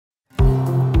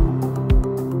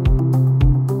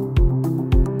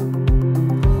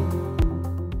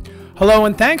Hello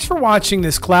and thanks for watching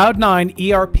this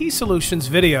Cloud9 ERP Solutions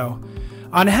video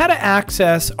on how to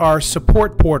access our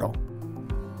support portal.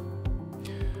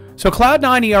 So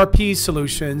Cloud9 ERP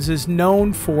Solutions is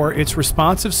known for its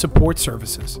responsive support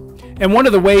services. And one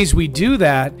of the ways we do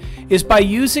that is by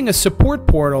using a support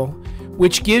portal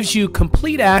which gives you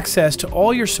complete access to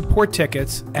all your support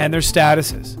tickets and their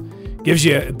statuses. Gives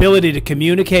you ability to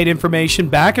communicate information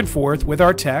back and forth with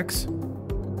our techs.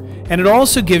 And it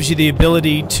also gives you the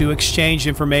ability to exchange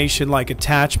information like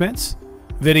attachments,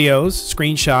 videos,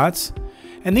 screenshots,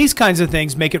 and these kinds of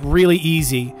things make it really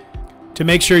easy to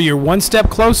make sure you're one step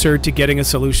closer to getting a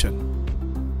solution.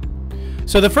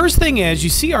 So the first thing is you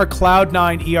see our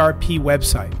Cloud9 ERP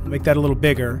website. I'll make that a little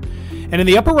bigger. And in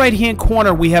the upper right hand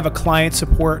corner we have a client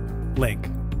support link.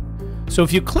 So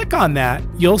if you click on that,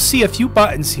 you'll see a few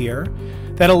buttons here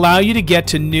that allow you to get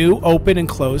to new, open, and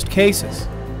closed cases.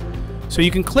 So you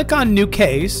can click on New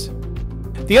Case.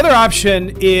 The other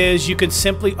option is you can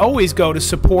simply always go to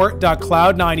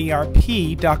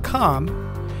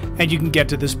support.cloud9erp.com and you can get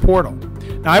to this portal.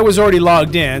 Now I was already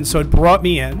logged in, so it brought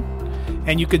me in,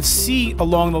 and you can see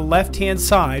along the left hand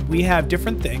side we have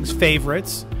different things,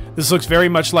 favorites. This looks very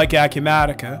much like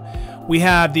Acumatica. We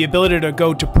have the ability to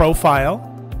go to profile,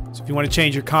 so if you want to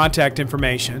change your contact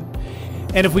information.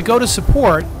 And if we go to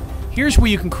support, here's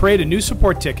where you can create a new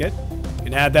support ticket. You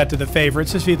can add that to the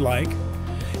favorites if you'd like.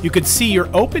 You can see your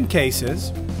open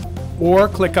cases or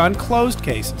click on closed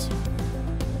cases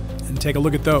and take a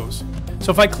look at those.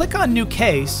 So if I click on new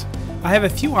case, I have a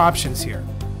few options here.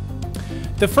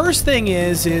 The first thing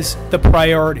is the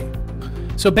priority.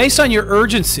 So based on your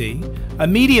urgency, a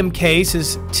medium case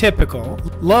is typical.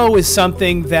 Low is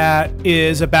something that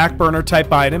is a back burner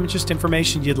type item, just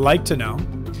information you'd like to know.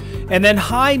 And then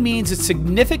high means it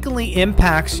significantly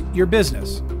impacts your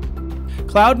business.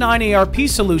 Cloud9 ERP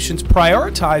Solutions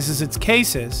prioritizes its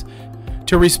cases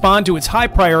to respond to its high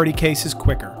priority cases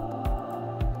quicker.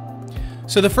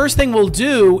 So the first thing we'll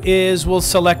do is we'll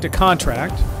select a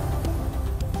contract,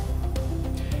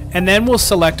 and then we'll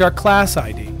select our class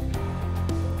ID.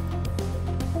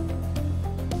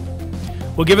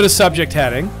 We'll give it a subject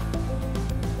heading.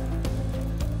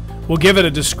 We'll give it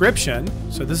a description.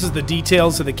 So this is the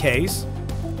details of the case.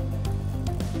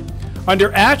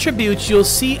 Under attributes, you'll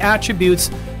see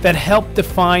attributes that help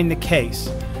define the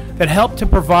case, that help to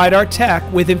provide our tech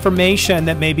with information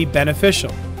that may be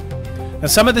beneficial. Now,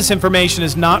 some of this information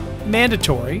is not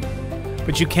mandatory,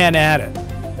 but you can add it.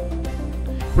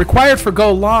 Required for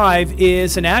Go Live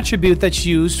is an attribute that's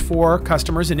used for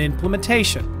customers in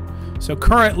implementation. So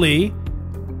currently,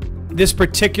 this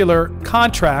particular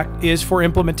contract is for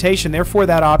implementation, therefore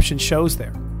that option shows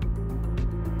there.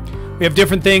 We have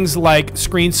different things like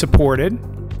screen supported.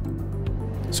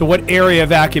 So what area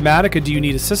of Acumatica do you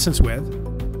need assistance with?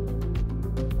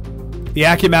 The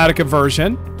Acumatica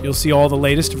version, you'll see all the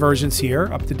latest versions here,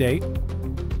 up to date.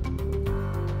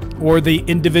 Or the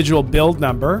individual build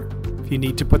number, if you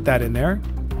need to put that in there.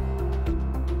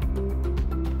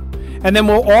 And then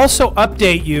we'll also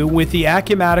update you with the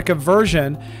Acumatica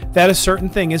version that a certain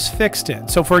thing is fixed in.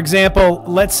 So for example,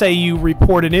 let's say you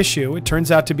report an issue, it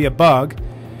turns out to be a bug.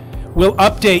 We'll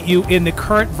update you in the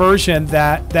current version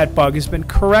that that bug has been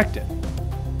corrected.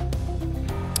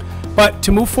 But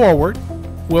to move forward,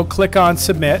 we'll click on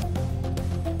Submit,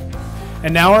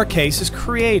 and now our case is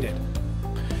created.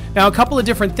 Now a couple of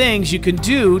different things you can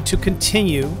do to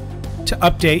continue to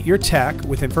update your tech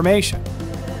with information.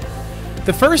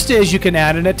 The first is you can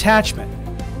add an attachment.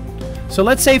 So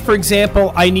let's say, for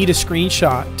example, I need a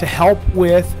screenshot to help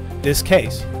with this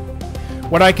case.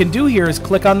 What I can do here is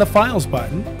click on the Files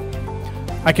button.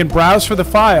 I can browse for the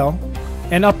file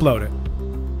and upload it.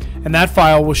 And that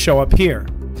file will show up here.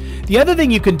 The other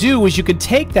thing you can do is you can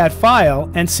take that file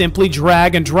and simply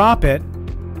drag and drop it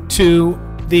to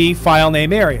the file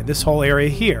name area, this whole area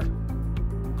here.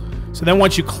 So then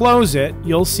once you close it,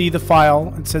 you'll see the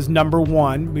file, it says number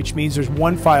 1, which means there's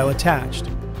one file attached.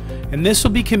 And this will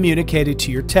be communicated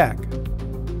to your tech.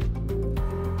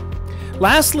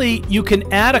 Lastly, you can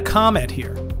add a comment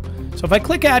here. So if I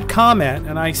click Add Comment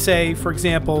and I say, for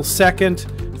example, second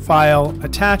file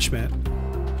attachment,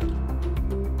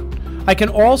 I can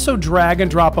also drag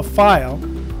and drop a file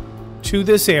to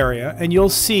this area and you'll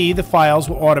see the files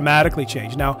will automatically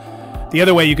change. Now, the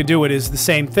other way you can do it is the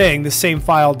same thing, the same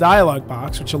file dialog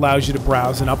box, which allows you to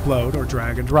browse and upload or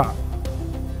drag and drop.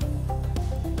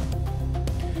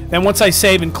 Then once I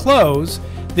save and close,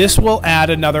 this will add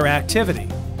another activity.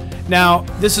 Now,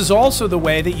 this is also the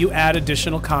way that you add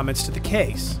additional comments to the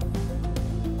case.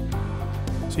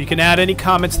 So you can add any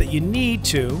comments that you need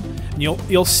to, and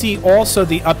you'll see also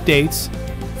the updates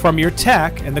from your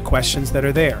tech and the questions that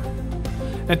are there.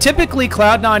 Now, typically,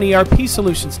 Cloud9 ERP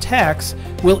Solutions techs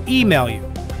will email you.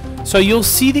 So you'll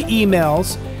see the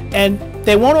emails, and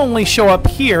they won't only show up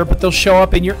here, but they'll show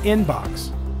up in your inbox.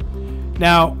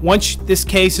 Now, once this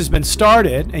case has been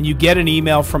started and you get an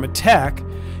email from a tech,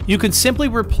 you can simply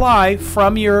reply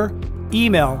from your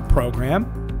email program,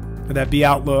 whether that be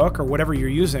Outlook or whatever you're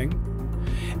using,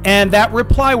 and that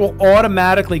reply will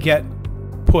automatically get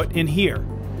put in here.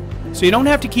 So you don't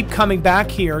have to keep coming back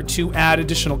here to add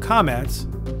additional comments,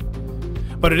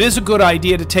 but it is a good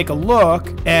idea to take a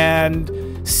look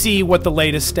and see what the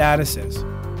latest status is.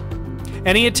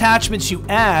 Any attachments you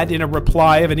add in a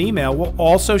reply of an email will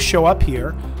also show up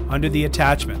here under the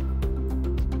attachment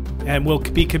and will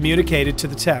be communicated to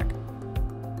the tech.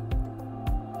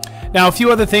 Now, a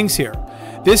few other things here.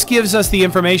 This gives us the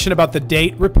information about the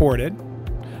date reported,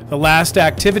 the last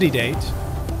activity date.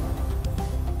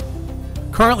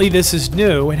 Currently, this is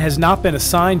new and has not been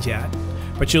assigned yet,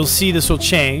 but you'll see this will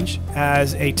change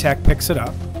as a tech picks it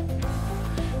up.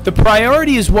 The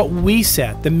priority is what we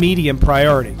set, the medium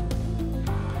priority.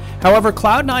 However,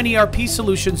 Cloud9 ERP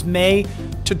Solutions may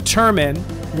determine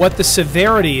what the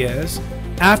severity is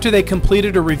after they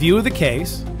completed a review of the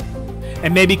case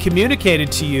and maybe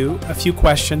communicated to you a few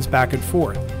questions back and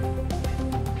forth.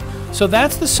 So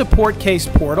that's the support case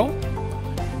portal.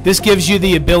 This gives you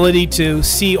the ability to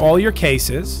see all your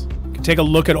cases. You can take a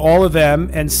look at all of them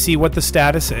and see what the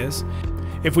status is.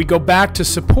 If we go back to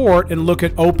support and look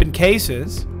at open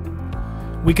cases,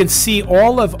 we can see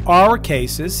all of our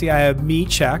cases. See, I have me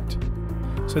checked.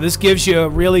 So this gives you a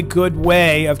really good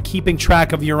way of keeping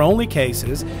track of your only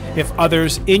cases if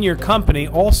others in your company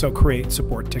also create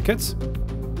support tickets.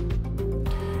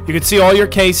 You can see all your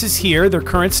cases here, their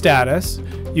current status.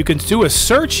 You can do a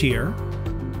search here.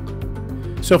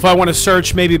 So if I want to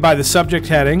search maybe by the subject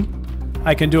heading,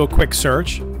 I can do a quick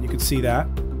search. You can see that.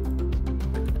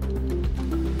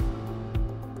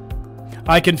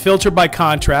 I can filter by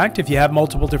contract if you have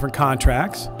multiple different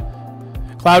contracts.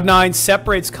 Cloud9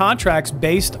 separates contracts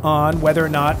based on whether or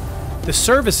not the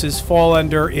services fall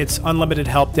under its unlimited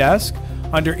help desk,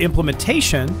 under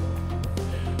implementation,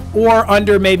 or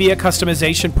under maybe a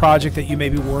customization project that you may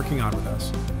be working on with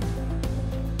us.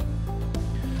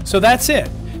 So that's it.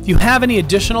 If you have any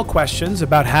additional questions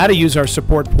about how to use our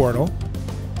support portal,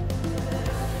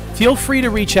 feel free to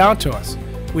reach out to us.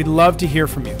 We'd love to hear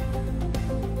from you.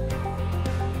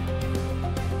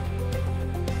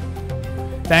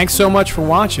 Thanks so much for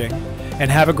watching, and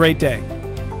have a great day.